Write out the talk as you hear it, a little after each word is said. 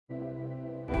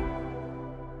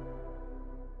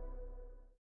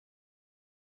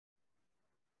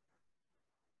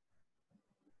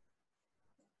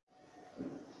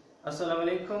Assalamu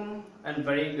alaikum and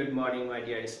very good morning, my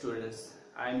dear students.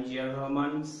 I am Ziaur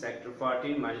Rahman, Sector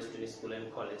 14, Milestone School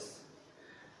and College.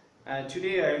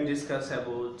 Today I will discuss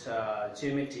about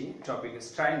geometry. Topic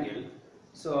is triangle.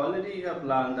 So already you have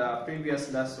learned the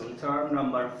previous lesson, term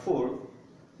number 4,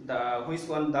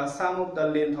 the sum of the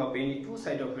length of any two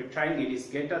sides of a triangle is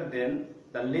greater than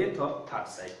the length of third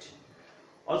side.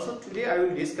 Also today I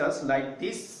will discuss like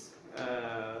this,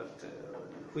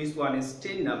 which one is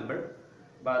 10 number.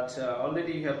 But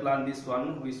already you have learned this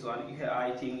one, which one I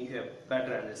think you have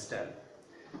better understand.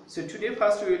 So today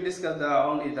first we will discuss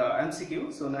only the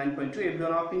MCQ. So 9.2,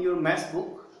 everyone open your math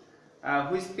book,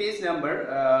 which page number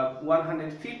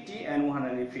 150 and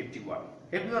 151.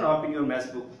 Everyone open your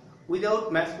math book.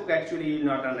 Without math book actually you will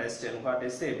not understand what I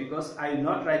say, because I will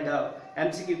not write the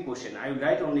MCQ question, I will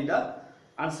write only the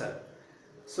answer.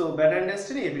 So better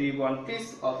understand, everyone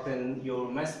please open your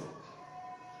math book.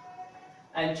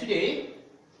 And today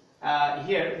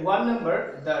here one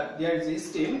number, there is a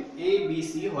system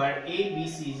ABC, where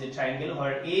ABC is a triangle,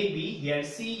 where AB, here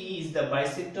CE is the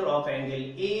bisector of angle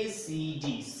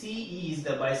ACD. CE is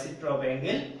the bisector of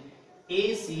angle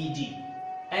ACD.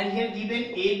 And here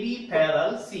given AB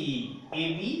parallel CE,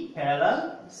 AB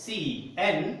parallel CE,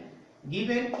 and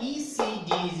given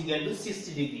ECD is equal to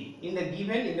 60 degree. In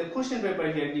the question paper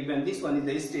here given, this one is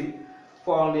the system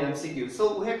for only MCQ.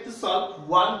 So we have to solve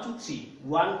 1 to 3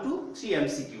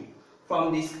 MCQ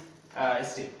from this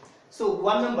step. So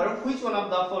one number, which one of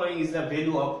the following is the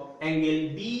value of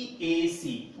angle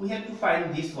BAC? We have to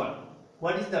find this one.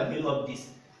 What is the value of this?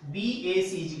 BAC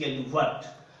is equal to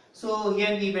what? So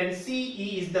here given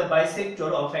CE is the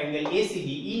bisector of angle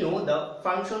ACD. You know the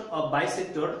function of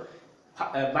bisector.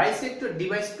 Bisector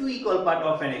divides two equal part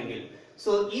of an angle.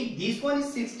 So if this one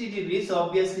is 60 degrees, so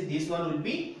obviously this one will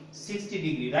be 60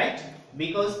 degree, right?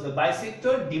 Because the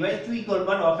bisector divides two equal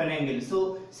part of an angle.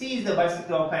 So C is the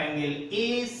bisector of angle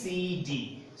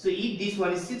ACD. So if this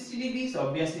one is 60 degrees, so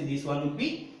obviously this one will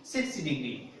be 60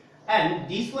 degree. And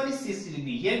this one is 60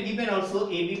 degree. Here given also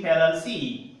AB parallel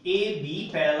CE. AB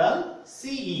parallel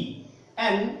CE.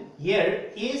 And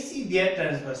here AC their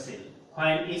transversal.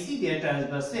 When AC their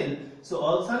transversal, so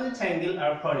alternate angle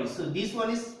are 40. So this one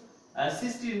is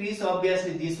 60 degrees, so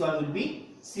obviously this one will be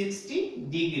 60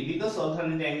 degree, because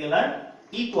alternate angle are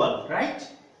equal, right?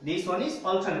 This one is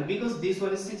alternate because this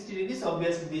one is 60 degrees,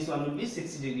 obviously this one will be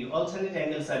 60 degree. Alternate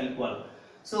angles are equal.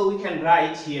 So we can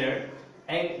write here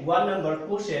and one number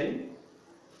question,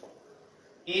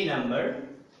 A number,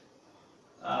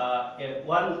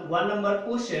 one number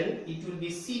question, it will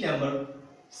be C number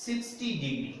 60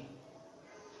 degree.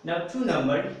 Now two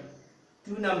number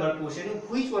question,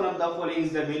 which one of the following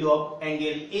is the value of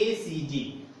angle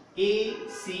ACD?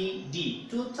 ACD,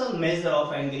 total measure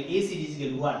of angle ACD is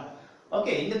equal to 1.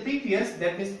 Okay, in the previous,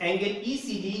 that means angle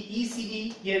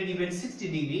ECD here given 60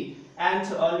 degree, and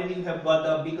already you have got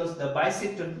the, because the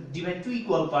bisector divide two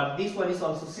equal part, this one is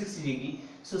also 60 degree.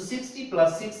 So 60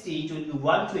 plus 60 it will be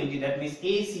 120, that means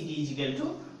ACD is equal to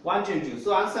 120.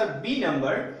 So answer B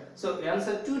number, so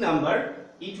answer 2 number,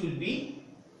 it will be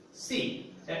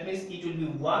C, that means it will be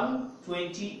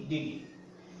 120 degree.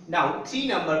 Now 3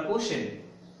 number question.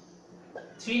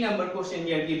 3 number question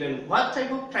here given, what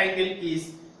type of triangle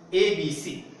is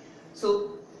ABC?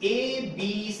 So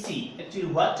ABC, actually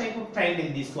what type of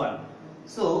triangle this one?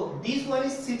 So this one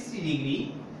is 60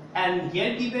 degree, and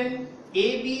here given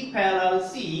AB parallel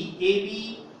C,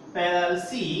 AB parallel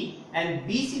C, and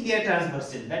BC their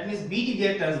transversal, that means BD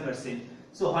their transversal.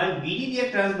 So when BD their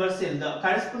transversal, the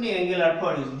corresponding angle are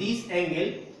produced, this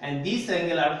angle and this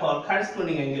angle are called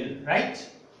corresponding angle, right?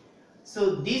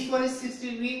 So this one is 60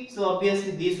 degree, so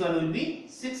obviously this one will be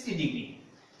 60 degree.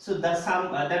 So the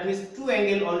sum, that means two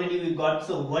angle already we got.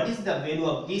 So what is the value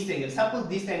of this angle? Suppose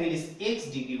this angle is x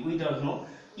degree, we don't know.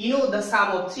 You know the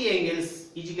sum of three angles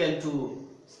is equal to,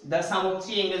 the sum of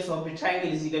three angles of a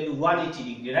triangle is equal to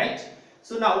 180 degree, right?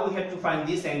 So now we have to find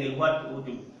this angle, what will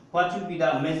be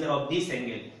the measure of this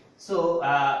angle? So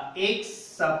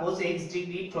suppose x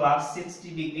degree plus 60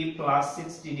 degree plus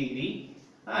 60 degree.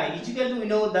 Is equal to, we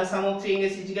know the sum of three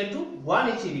angles is equal to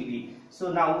 180 degree.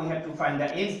 So now we have to find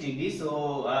the x degree.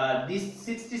 So this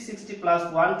 60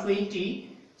 plus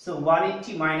 120, so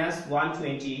 180 minus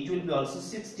 120, it will be also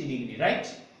 60 degree,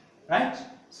 right?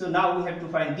 So now we have to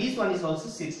find this one is also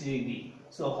 60 degree.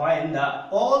 So when the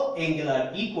all angle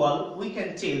are equal, we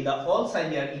can tell the all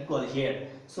sides are equal here.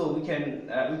 So we can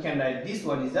write this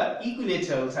one is the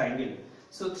equilateral triangle.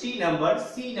 So 3 number,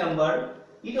 C number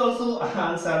It also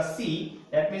answers C.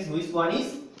 That means which one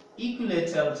is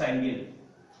equilateral triangle?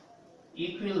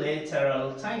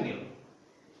 Equilateral triangle.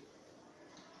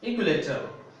 Equilateral.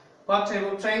 What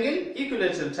type of triangle?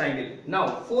 Equilateral triangle. Now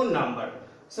phone number.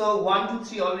 So 1, 2,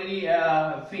 3 already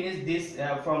finished this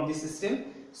from this system.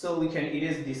 So we can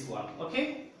erase this one.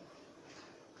 Okay.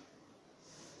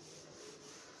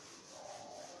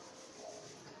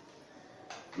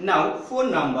 Now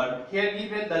phone number. Here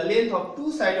given the length of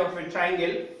two sides of a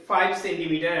triangle 5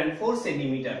 cm and 4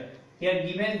 cm. Here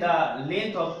given the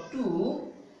length of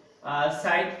two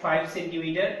side 5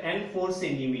 cm and 4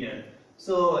 cm.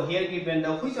 So here given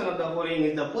the which one of the following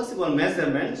is the possible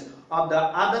measurement of the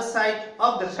other side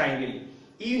of the triangle.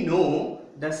 You know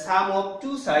the sum of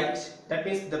two sides, that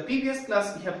means the previous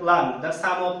class we have learned the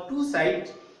sum of two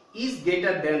sides is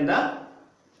greater than the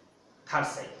third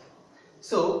side.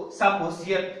 So suppose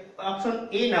here option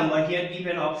A number, here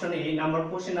given option A number,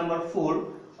 question number 4,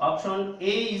 option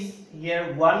A is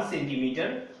here 1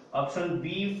 cm, option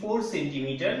B 4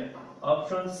 cm,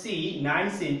 option C 9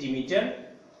 cm,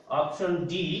 option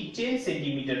D 10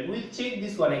 cm. We'll check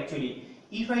this one actually.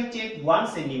 If I take 1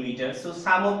 cm, so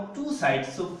sum of two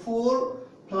sides, so 4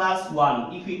 plus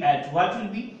 1, if we add, what will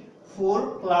be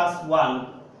 4 plus 1?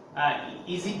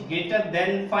 Is it greater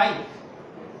than 5?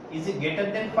 Is it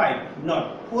greater than 5?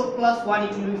 Not. 4 plus 1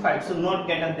 it will be 5, so not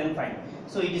greater than 5.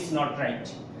 So it is not right.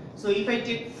 So if I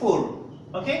take 4,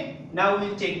 okay, now we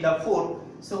will take the 4.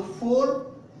 So 4,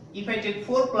 if I take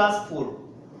 4 plus 4,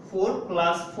 4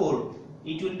 plus 4,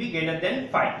 it will be greater than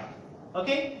 5.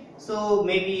 Okay. So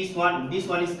maybe this one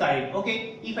is correct.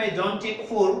 Okay, if I don't take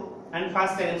 4 and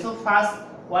first second, so first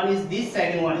one is this,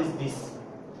 second one is this.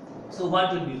 So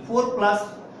what will be 4 plus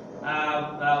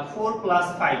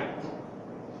 5?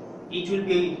 It will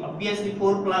be obviously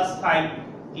 4 plus 5.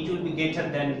 It will be greater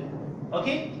than.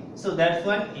 Okay, so that's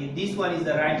one. This one is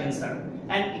the right answer.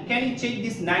 And can you check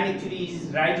this 9 actually is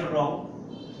right or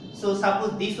wrong? So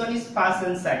suppose this one is first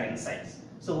and second sides.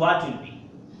 So what will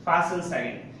be first and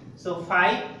second? So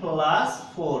 5 plus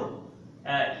 4,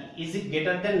 is it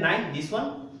greater than 9? This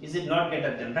one, is it not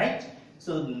greater than, right?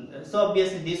 So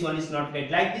obviously this one is not great,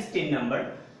 like this 10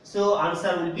 number. So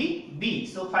answer will be B.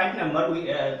 So 5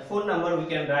 number, 4 number we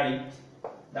can write.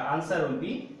 The answer will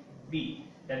be B.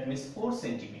 That means 4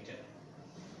 cm.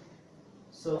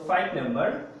 So 5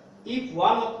 number. If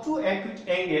one of two acute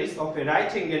angles of a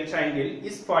right angle triangle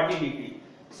is 40 degree.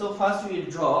 So first we will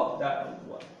draw the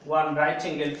one right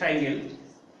angle triangle.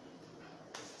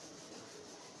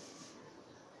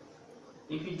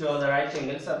 If you draw the right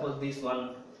angle, suppose this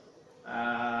one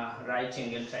right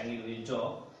angle triangle we will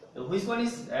draw. Which one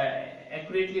is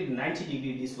accurately 90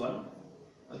 degree? This one,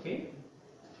 okay,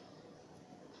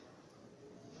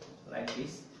 like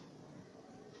this.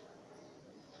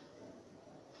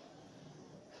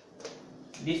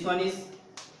 This one is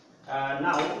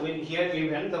now when here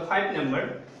given the 5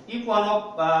 number. If one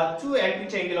of two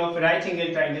acute angle of right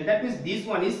angle triangle, that means this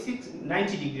one is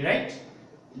 90 degree, right?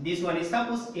 This one is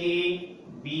suppose A,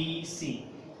 B, C.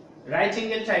 Right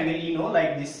angle triangle, you know,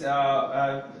 like this.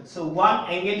 So one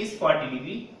angle is 40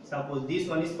 degree. Suppose this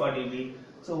one is 40 degree.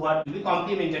 So what will be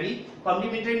complementary?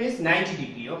 Complementary means 90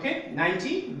 degree. Okay,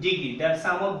 90 degree. That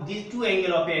sum of these two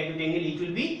angle of a acute angle, it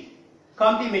will be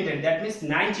complementary. That means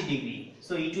 90 degree.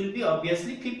 So it will be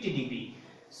obviously 50 degree.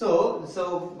 So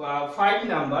 5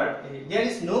 number, there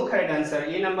is no correct answer.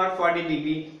 A number 40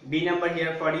 degree, B number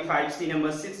here 45, C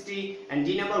number 60, and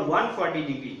D number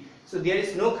 140 degree. So there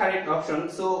is no correct option.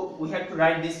 So we have to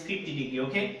write this 50 degree.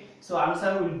 Okay. So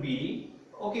answer will be,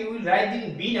 okay, we will write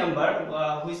the B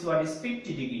number, which one is 50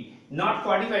 degree, not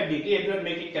 45 degree. Everyone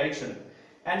make it correction.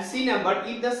 And C number,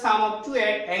 if the sum of two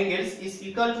angles is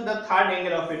equal to the third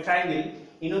angle of a triangle,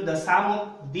 you know the sum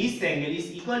of this angle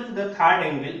is equal to the third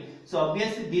angle. So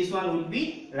obviously this one will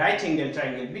be right angle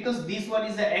triangle, because this one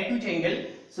is the acute angle.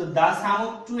 So the sum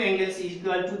of two angles is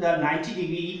equal to the 90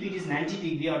 degree. If it is 90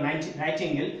 degree or 90 right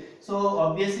angle, so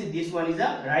obviously this one is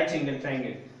a right angle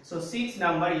triangle. So 6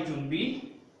 number, it will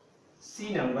be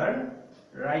C number,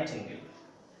 right angle.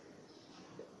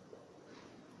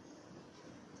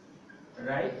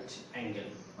 Right angle.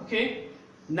 Okay.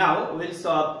 Now we'll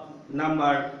solve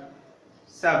number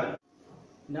 7.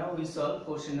 Now we solve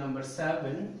question number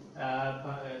 7.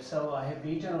 So I have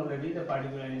written already the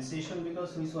particular initiation,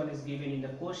 because which one is given in the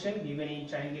question, given in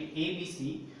triangle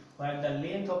ABC, where the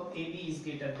length of AB is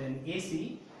greater than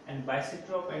AC, and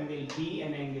bisector of angle B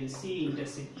and angle C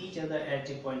intersect each other at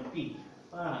a point P.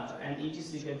 And it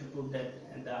is required to prove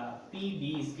that the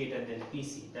PB is greater than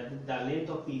PC, that the length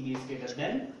of PB is greater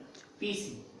than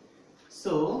PC.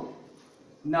 So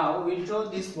Now we'll draw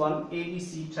this one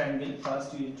ABC triangle.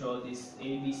 First we'll draw this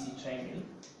ABC triangle.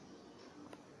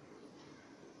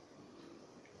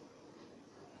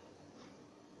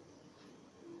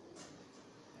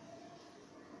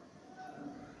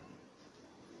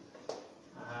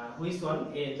 Which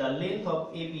one? The length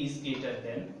of AB is greater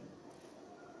than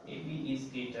AB is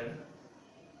greater.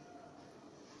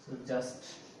 So just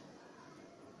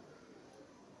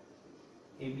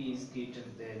AB is greater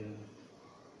than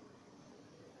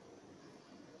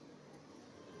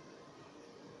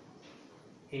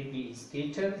AB is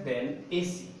greater than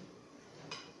AC.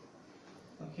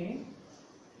 Okay,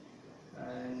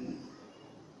 and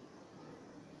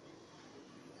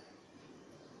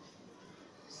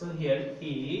so here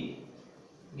A,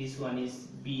 this one is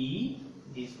B,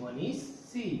 this one is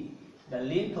C. The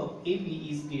length of AB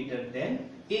is greater than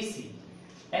AC,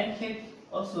 and here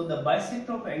also the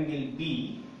bisector of angle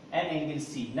B and angle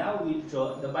C. Now we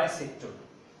draw the bisector.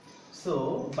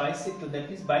 So bisector, that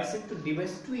is bisector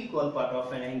divides two equal part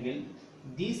of an angle.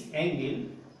 This angle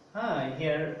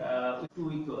here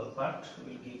two equal part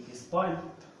will give this point.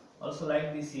 Also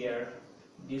like this here,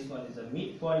 this one is a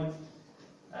midpoint,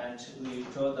 and we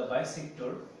draw the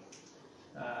bisector.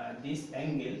 This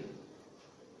angle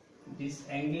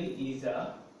is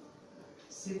a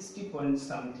 60 point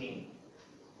something.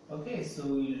 Okay, so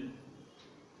we'll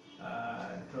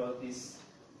draw this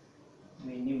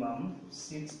minimum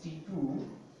 62,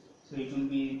 so it will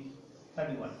be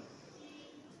 31.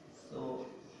 So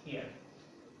here,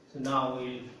 so now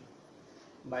we'll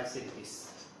bisect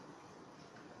this.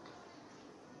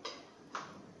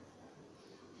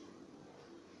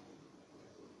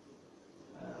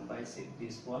 Bisect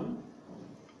this one.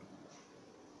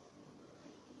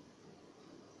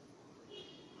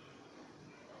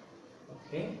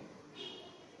 Okay,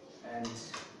 and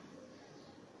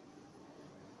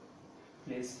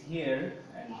place here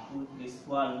and put this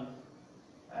one,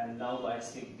 and now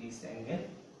bisect this angle.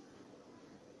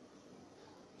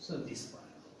 So this one.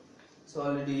 So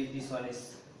already this one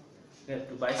is, we have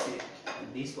to bisect.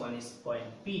 This one is point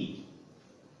P.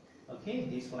 Okay,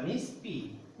 this one is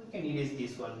P. We can erase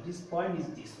this one. This point is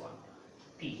this one,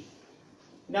 P.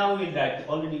 Now we write.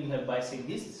 Already we have bisect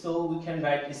this, so we can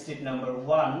write step number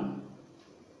 1.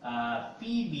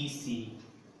 PBC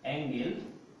angle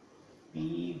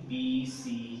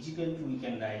PBC is equal to, we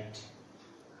can write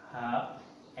half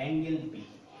angle B.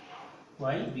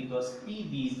 Why? Because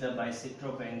PB is the bisector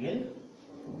of angle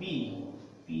B.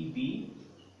 PB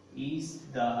is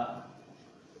the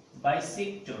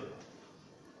bisector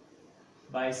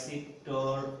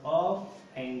of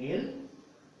angle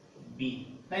B,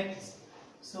 like this.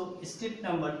 So step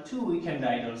number 2 we can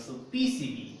write also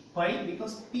PCB. Why?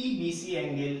 Because PBC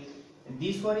angle,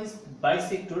 this one is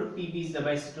bisector, PB is the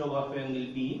bisector of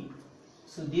angle B.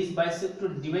 So this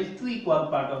bisector divides two equal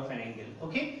part of an angle.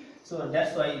 Okay, so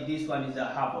that's why this one is a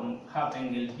half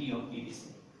angle B of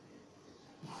PBC.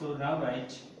 So now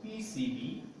write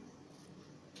PCB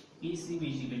is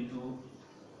equal to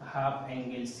half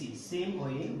angle C. Same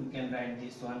way we can write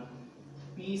this one.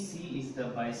 PC is the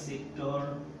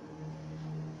bisector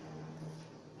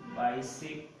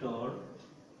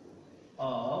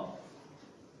of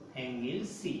angle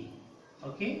C.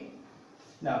 Okay.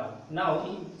 Now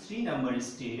in 3 number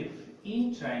step,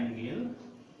 in triangle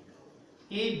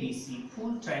ABC,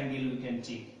 full triangle we can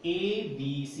take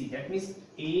ABC. That means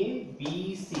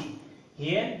ABC.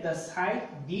 Here the side,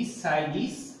 this side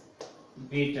is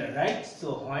greater, right?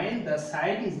 So when the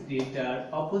side is greater,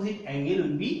 opposite angle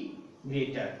will be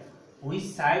greater. Which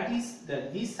side is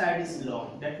this side is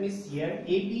long. That means here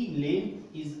AB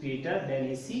length is greater than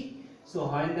AC. So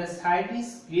when the side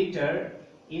is greater,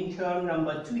 in theorem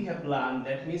number 2 we have learned,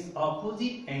 that means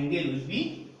opposite angle will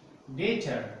be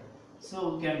greater.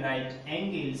 So we can write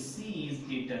angle C is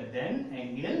greater than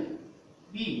angle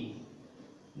B.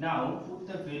 Now put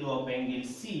the value of angle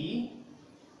C.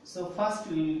 So first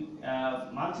we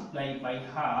will multiply by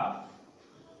half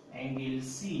angle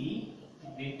C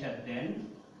greater than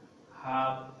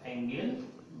half angle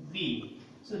B.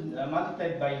 So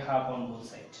multiplied by half on both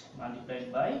sides.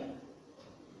 Multiplied by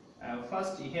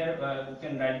first here we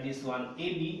can write this one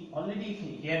AB. Already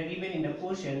here given in the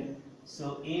portion.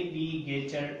 So AB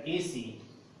greater AC.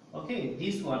 Okay,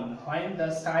 this one when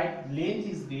the side length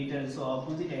is greater, so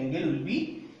opposite angle will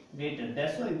be greater.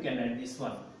 That's why you can write this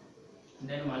one.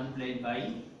 Then multiplied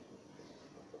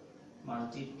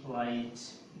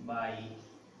by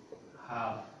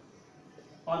half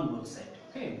on both sides.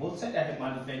 Okay, both sides I have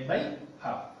multiplied by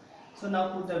half. So now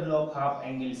put the value of half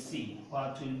angle C.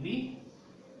 What will be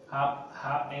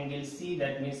half angle C?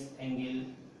 That means angle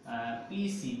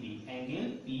PCB.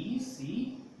 Angle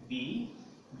PCB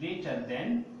greater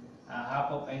than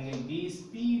half of angle B is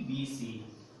PBC,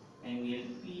 angle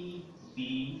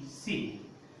PBC.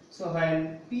 So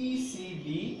when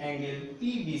PCB angle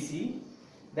PBC,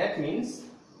 that means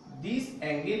this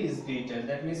angle is greater,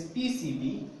 that means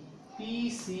PCB,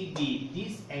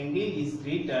 this angle is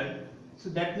greater, so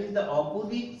that means the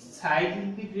opposite side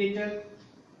will be greater.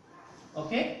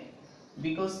 Okay,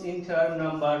 because in theorem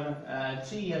number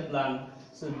 3 you have learned,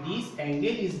 so this angle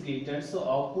is greater, so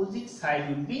opposite side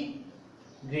will be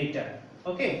greater.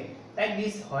 Okay, like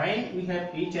this, when we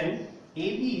have written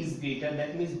AB is greater,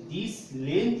 that means this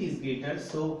length is greater,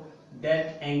 so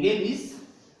that angle is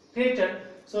greater.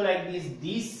 So like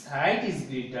this side is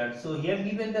greater, so here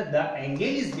given that the angle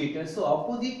is greater, so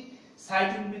opposite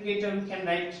side will be greater, we can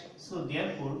write. So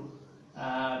therefore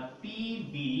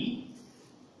PB,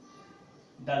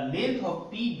 the length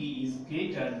of PB is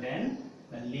greater than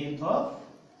the length of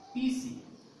PC.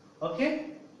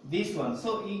 Okay, this one.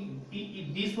 So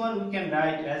this one we can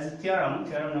write as theorem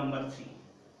number 3.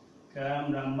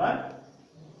 Theorem number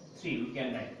 3 we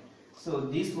can write. So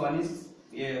this one is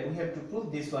we have to prove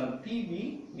this one,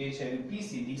 PB greater than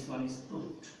PC. This one is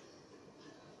proved.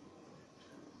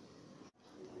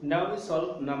 Now we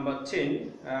solve number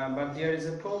 10, but there is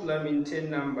a problem in 10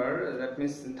 number, that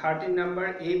means 13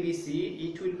 number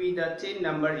ABC, it will be the 10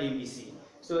 number ABC.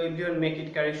 So if you make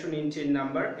it correction in 10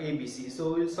 number ABC,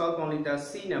 so we will solve only the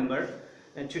C number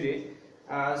today.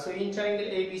 So in triangle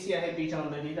ABC, I have written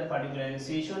already the particular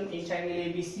enunciation. In triangle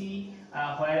ABC,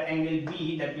 where angle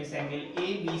B, that means angle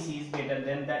ABC is greater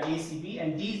than the ACB,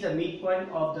 and D is the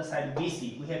midpoint of the side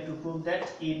BC. We have to prove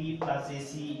that AB plus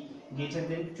AC greater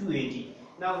than 280.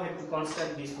 Now we have to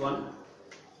construct this one.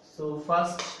 So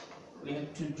first we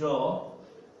have to draw.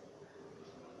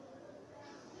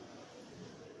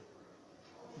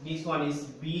 This one is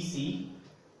BC.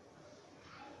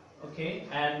 Okay,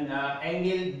 and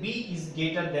angle B is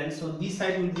greater than, so this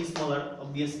side will be smaller,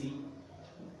 obviously.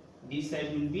 This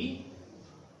side will be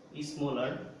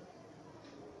smaller,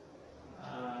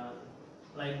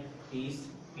 like this,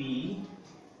 B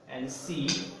and C.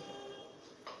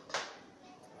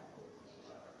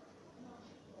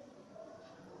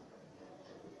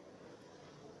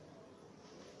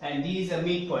 And D is a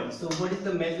midpoint. So what is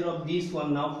the measure of this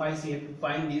one? Now first you have to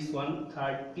find this one,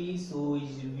 30, so it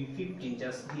will be 15.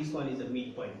 Just this one is a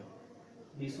midpoint.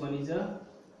 This one is a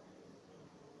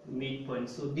midpoint.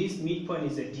 So this midpoint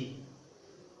is a D.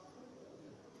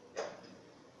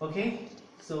 Okay.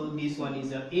 So this one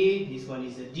is a A. This one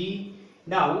is a D.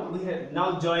 Now we have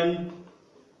join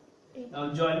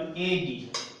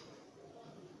AD.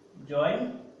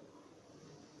 Join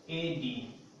AD.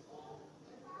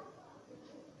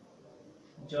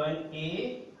 Join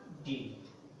AD,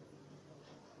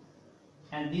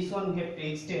 and this one we have to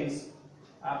extend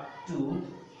up to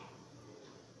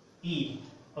E.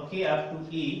 Okay, up to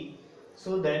E,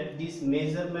 so that this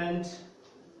measurement,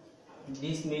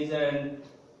 this measure and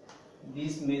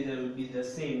this measure will be the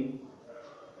same.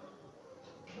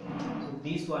 So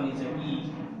this one is a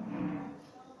E.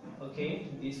 Okay,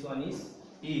 this one is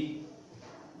E.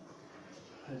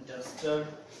 Adjuster.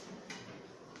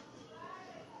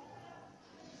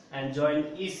 And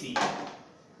join EC.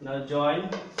 Now join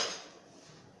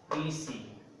EC.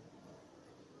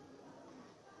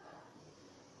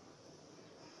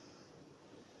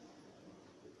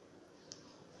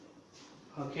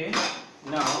 Okay.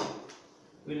 Now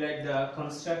we write the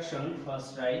construction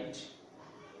first. Right.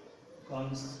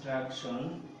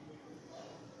 Construction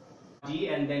D,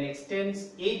 and then extends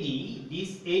AD.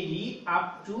 This AD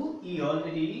up to E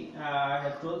already I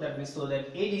have told, that means so that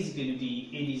AD is equal to D,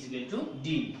 AD is equal to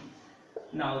D.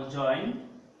 Now join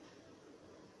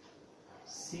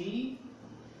C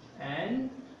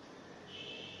and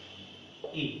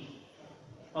E.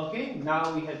 Okay,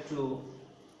 now we have to.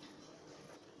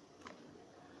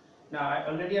 Now I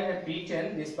have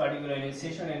written this particular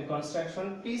enunciation and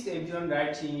construction. Please everyone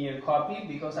write in your copy,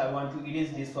 because I want to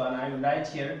erase this one. I will write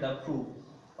here the proof.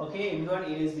 Okay, everyone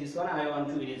erase this one. I want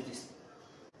to erase this.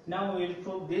 Now we will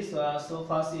prove this. So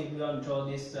first everyone draw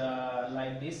this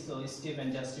like this. So step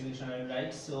and justification I will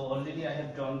write. So already I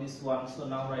have drawn this one. So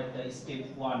now write the step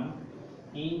 1.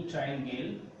 In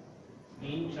triangle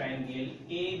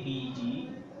ABD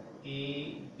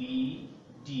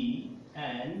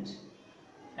and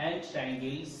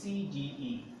triangle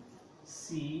CDE.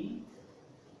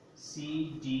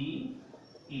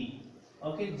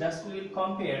 Okay, just we will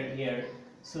compare here.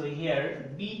 So here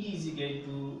BD is equal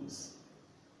to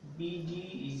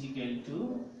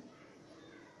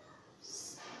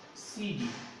CD.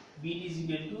 BD is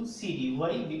equal to CD.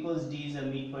 Why? Because D is a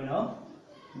midpoint of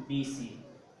BC.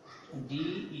 D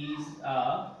is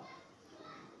a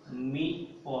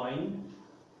midpoint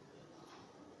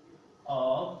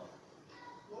of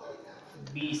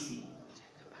BC.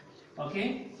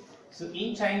 Okay, so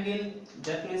in triangle,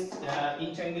 that means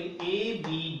in triangle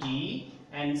ABD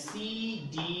and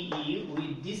CDE,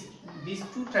 with these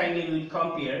two triangles will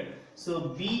compare. So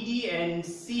BD and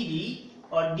CD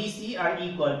or DC are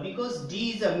equal because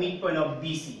D is the midpoint of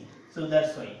BC, so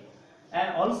that's why.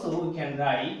 And also we can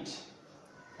write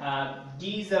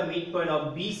D is the midpoint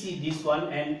of BC, this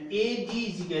one, and AD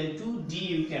is equal to D,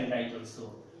 you can write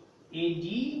also. AD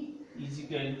is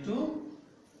equal to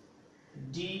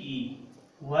DE.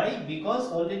 Why?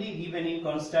 Because already given in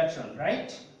construction,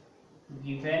 right?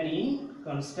 Given in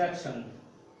construction.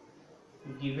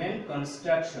 Given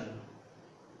construction.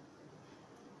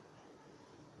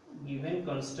 Given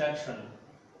construction.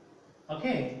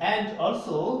 Okay, and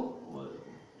also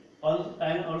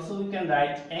we can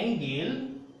write angle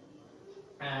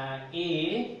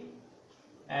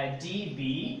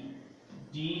DB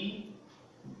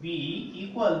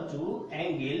equal to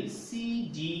angle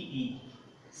CDE.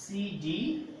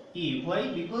 Why?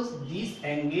 Because this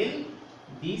angle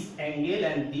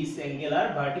and this angle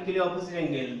are vertically opposite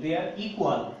angle. They are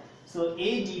equal. So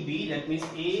ADB, that means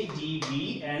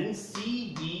ADB and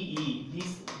CDE,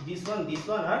 this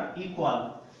one are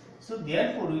equal. So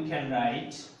therefore we can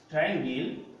write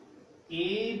triangle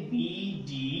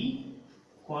ABD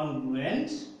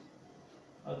congruent,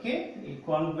 okay,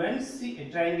 congruent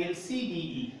triangle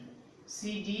CDE,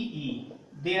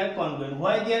 they are congruent.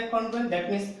 Why they are congruent?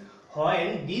 That means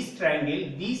when this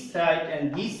triangle, this side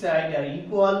and this side are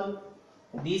equal,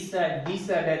 this side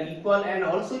are equal, and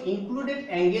also included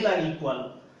angle are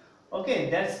equal. Okay,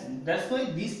 that's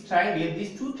why this triangle,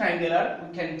 these two triangle are,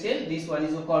 we can tell this one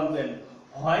is a congruent.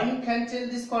 When you can tell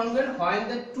this congruent, when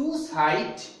the two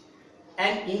side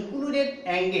and included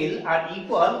angle are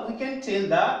equal, we can tell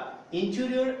the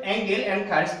interior angle and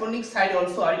corresponding side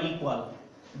also are equal.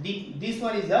 This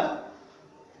one is a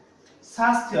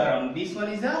Sas theorem. This one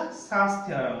is a Sas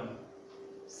theorem.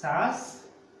 Sas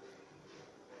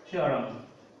theorem.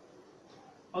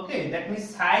 Okay, that means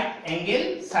side,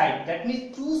 angle, side. That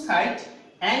means two sides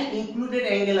and included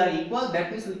angle are equal.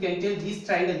 That means we can tell this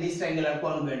triangle are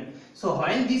congruent. So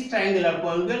when this triangle are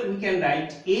congruent, we can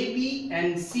write AB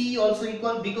and C also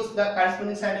equal because the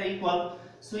corresponding side are equal.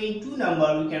 So in 2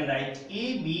 number we can write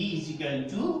AB is equal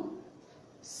to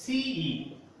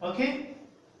CE. Okay.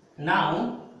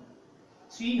 Now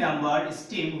 3 number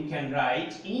step we can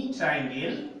write in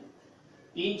triangle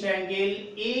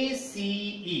ACE.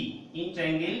 In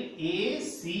triangle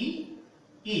ACE.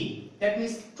 That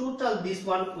means total this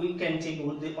one we can take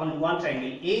on one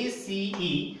triangle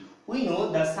ACE. We know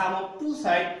the sum of two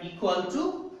sides equal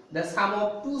to the sum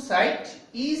of two sides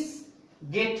is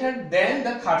greater than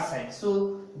the third side.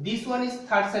 So this one is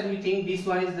third side, we think this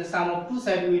one is the sum of two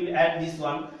sides, we will add this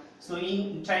one. So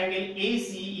in triangle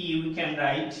ACE we can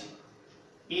write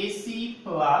AC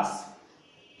plus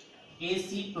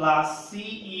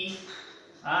CE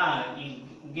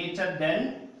greater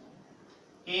than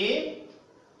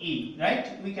AE,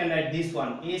 right? We can write this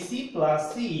one AC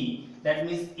plus CE, that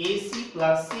means AC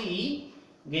plus CE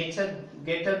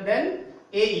greater than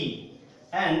AE,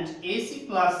 and AC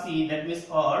plus CE, that means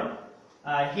or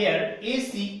here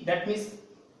AC, that means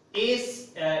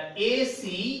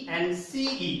AC and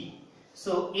CE.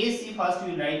 So AC first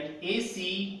we write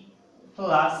AC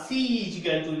plus CE is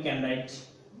equal to, we can write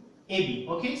AB.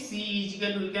 Okay, CE is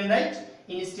equal to, we can write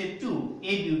in step 2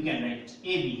 AB, we can write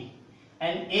AB,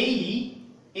 and AE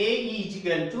is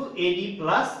equal to AD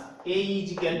plus DE. AE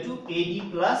is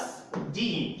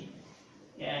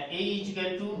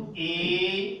equal to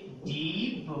AD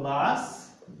plus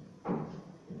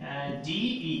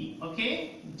DE.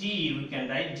 Okay, DE we can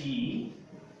write DE.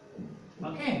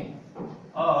 Okay,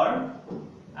 or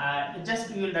just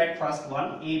we will write first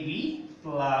one AB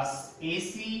plus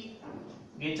AC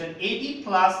greater AD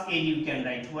plus AD, we can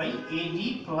write. Why?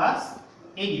 AD plus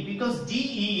AD, because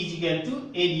DE is equal to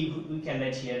AD, we can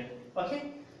write here.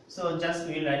 Okay, so just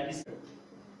we will write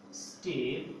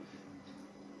step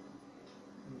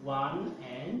 1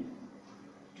 and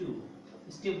 2.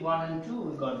 Step 1 and 2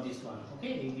 we got this one.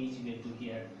 Okay, AB is equal to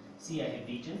here. See, I have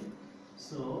written.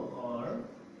 So or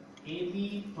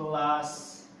AB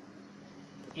plus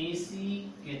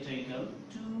AC greater equal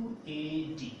to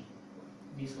AD.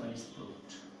 This one is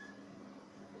proved.